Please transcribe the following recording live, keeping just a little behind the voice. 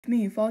It's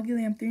me,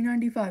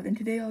 FoggyLamp395, and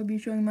today I'll be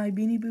showing my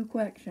Beanie Boo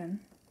collection.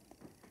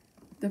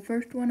 The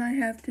first one I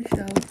have to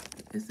show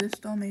is this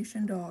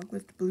Dalmatian dog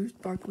with blue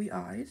sparkly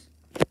eyes.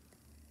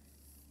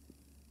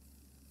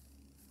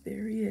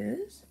 There he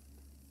is.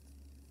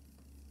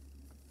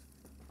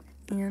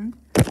 And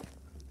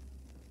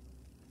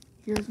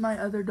here's my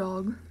other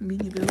dog,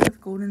 Beanie Boo,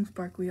 with golden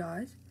sparkly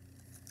eyes.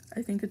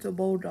 I think it's a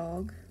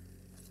bulldog.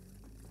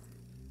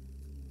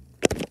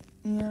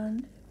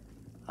 And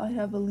I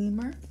have a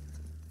lemur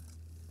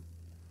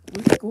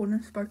with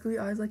golden sparkly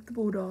eyes like the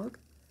bulldog.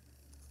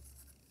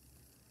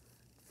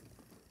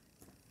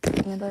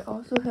 And I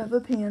also have a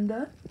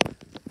panda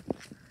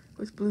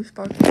with blue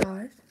sparkly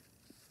eyes.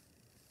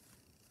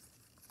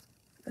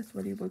 That's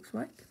what he looks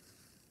like.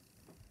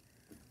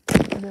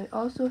 And I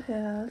also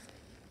have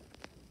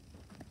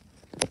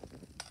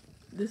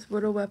this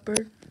little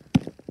leopard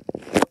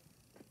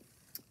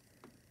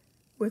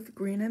with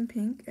green and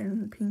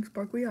pink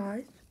sparkly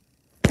eyes.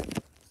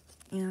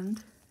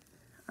 And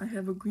I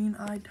have a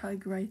green-eyed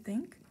tiger, I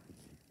think.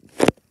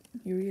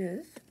 Here he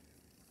is.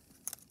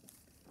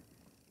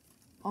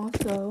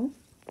 Also,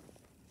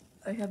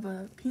 I have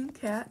a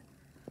pink cat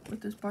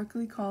with a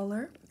sparkly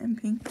collar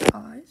and pink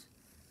eyes.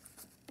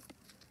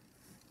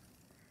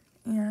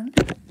 And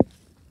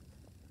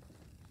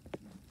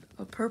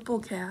a purple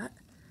cat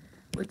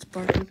with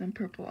sparkles and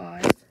purple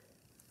eyes.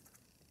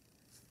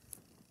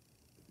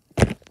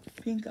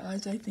 Pink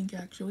eyes, I think,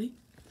 actually.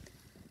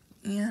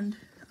 And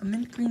a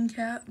mint green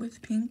cat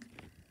with pink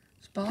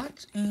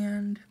spots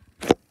and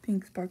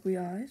pink sparkly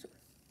eyes.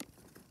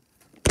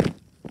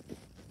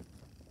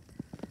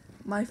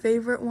 My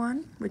favorite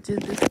one, which is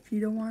this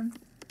cheetah one,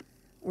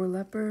 or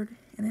leopard,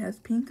 and it has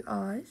pink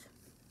eyes.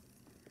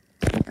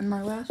 And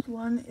my last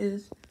one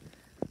is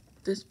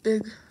this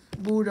big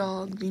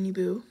bulldog Beanie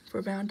Boo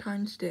for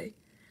Valentine's Day.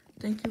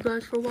 Thank you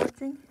guys for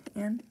watching,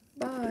 and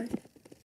bye.